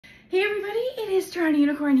Hey everybody, it is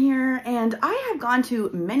TorontoUnicorn here, and I have gone to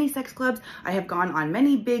many sex clubs. I have gone on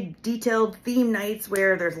many big detailed theme nights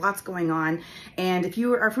where there's lots going on, and if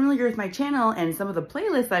you are familiar with my channel and some of the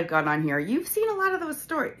playlists I've got on here, you've seen a lot of those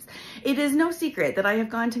stories. It is no secret that I have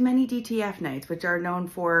gone to many DTF nights, which are known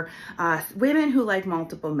for women who like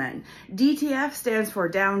multiple men. DTF stands for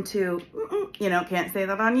down to, can't say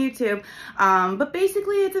that on YouTube, but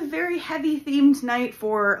basically it's a very heavy themed night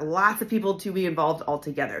for lots of people to be involved all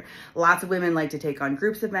together. Lots of women like to take on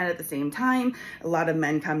groups of men at the same time. A lot of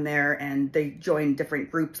men come there and they join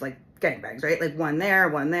different groups like gangbangs, right? Like one there,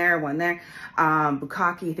 one there, one there,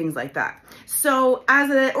 bukkake, things like that. So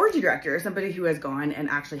as an orgy director, somebody who has gone and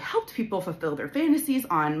actually helped people fulfill their fantasies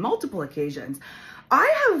on multiple occasions,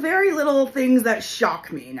 I have very little things that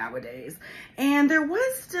shock me nowadays. And there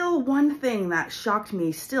was still one thing that shocked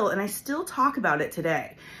me still, and I still talk about it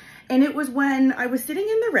today. And it was when I was sitting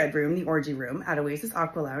in the red room, the orgy room at Oasis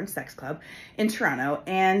Aqua Lounge Sex Club in Toronto.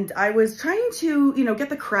 And I was trying to, get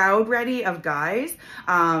the crowd ready of guys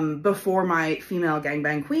before my female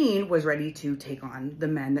gangbang queen was ready to take on the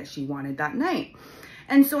men that she wanted that night.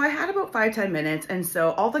 And so I had about 5-10 minutes. And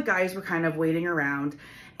so all the guys were kind of waiting around.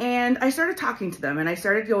 And I started talking to them, and I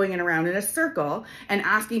started going around in a circle and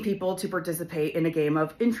asking people to participate in a game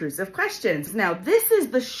of intrusive questions. Now, this is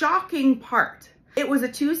the shocking part. It was a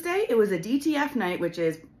Tuesday, it was a DTF night, which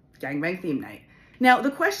is gangbang theme night. Now,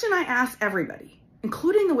 the question I asked everybody,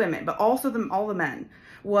 including the women, but also all the men,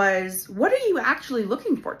 was, what are you actually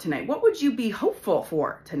looking for tonight? What would you be hopeful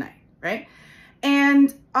for tonight, right?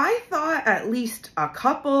 And I thought at least a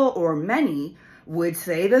couple or many would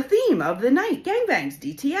say the theme of the night, gangbangs,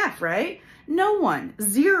 DTF, right? No one,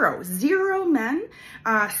 zero men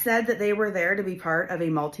said that they were there to be part of a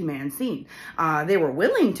multi-man scene. They were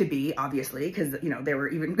willing to be, obviously, because, they were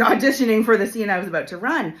even auditioning for the scene I was about to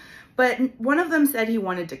run. But one of them said he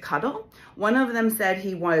wanted to cuddle. One of them said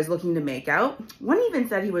he was looking to make out. One even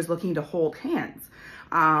said he was looking to hold hands.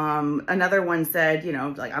 Another one said,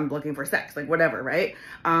 like, I'm looking for sex, like whatever, right?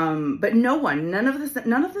 But none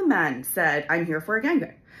of the men said, I'm here for a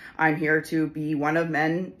gangbang. I'm here to be one of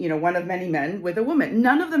many men with a woman.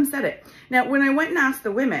 None of them said it. Now, when I went and asked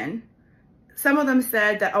the women, some of them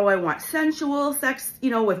said that, oh, I want sensual sex,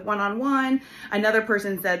 with one-on-one. Another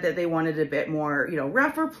person said that they wanted a bit more,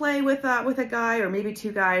 rougher play with a guy or maybe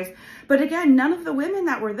two guys. But again, none of the women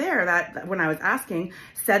that were there that when I was asking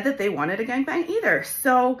said that they wanted a gangbang either.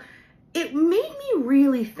 So it made me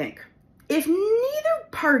really think, if neither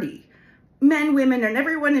party, men, women, and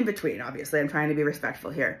everyone in between, obviously I'm trying to be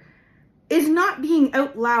respectful here, is not being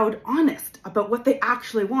out loud honest about what they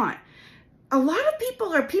actually want. A lot of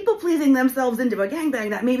people are people-pleasing themselves into a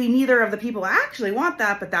gangbang that maybe neither of the people actually want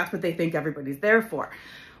that, but that's what they think everybody's there for.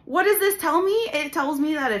 What does this tell me? It tells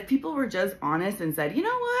me that if people were just honest and said, you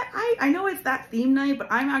know what, I know it's that theme night, but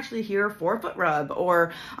I'm actually here for a foot rub,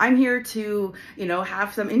 or I'm here to,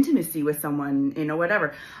 have some intimacy with someone,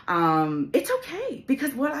 whatever. It's okay,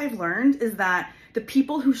 because what I've learned is that the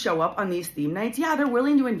people who show up on these theme nights, yeah, they're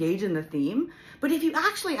willing to engage in the theme, but if you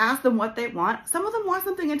actually ask them what they want, some of them want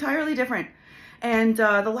something entirely different. And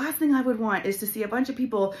the last thing I would want is to see a bunch of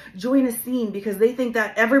people join a scene because they think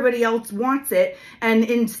that everybody else wants it, and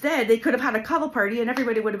instead they could have had a cuddle party and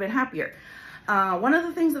everybody would have been happier. One of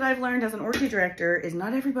the things that I've learned as an orgy director is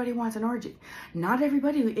not everybody wants an orgy. Not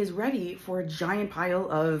everybody is ready for a giant pile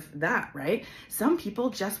of that, right? Some people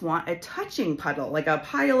just want a touching puddle, like a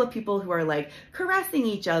pile of people who are like caressing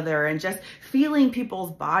each other and just feeling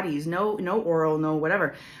people's bodies, no oral, no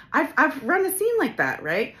whatever. I've run a scene like that,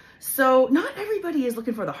 right? So not everybody is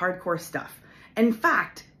looking for the hardcore stuff. In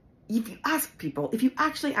fact, if you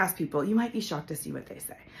actually ask people, you might be shocked to see what they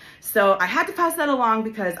say. So I had to pass that along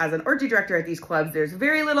because as an orgy director at these clubs, there's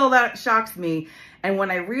very little that shocks me. And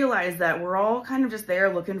when I realized that we're all kind of just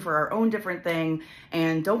there looking for our own different thing,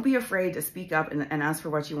 and don't be afraid to speak up and ask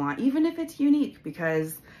for what you want, even if it's unique,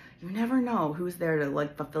 because you never know who's there to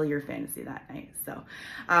fulfill your fantasy that night. So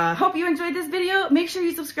hope you enjoyed this video. Make sure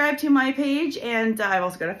you subscribe to my page, and I've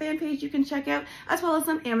also got a fan page you can check out, as well as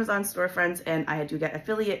some Amazon storefronts, and I do get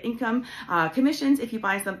affiliate income commissions if you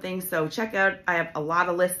buy something. So check out, I have a lot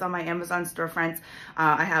of lists on my Amazon storefronts.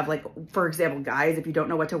 I have, for example, guys, if you don't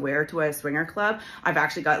know what to wear to a swinger club, I've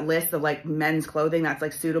actually got lists of men's clothing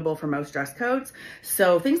that's suitable for most dress codes.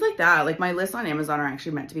 So things like that, my lists on Amazon are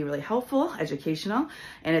actually meant to be really helpful, educational,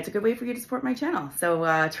 and it's a good way for you to support my channel. So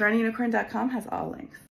TorontoUnicorn.com has all links.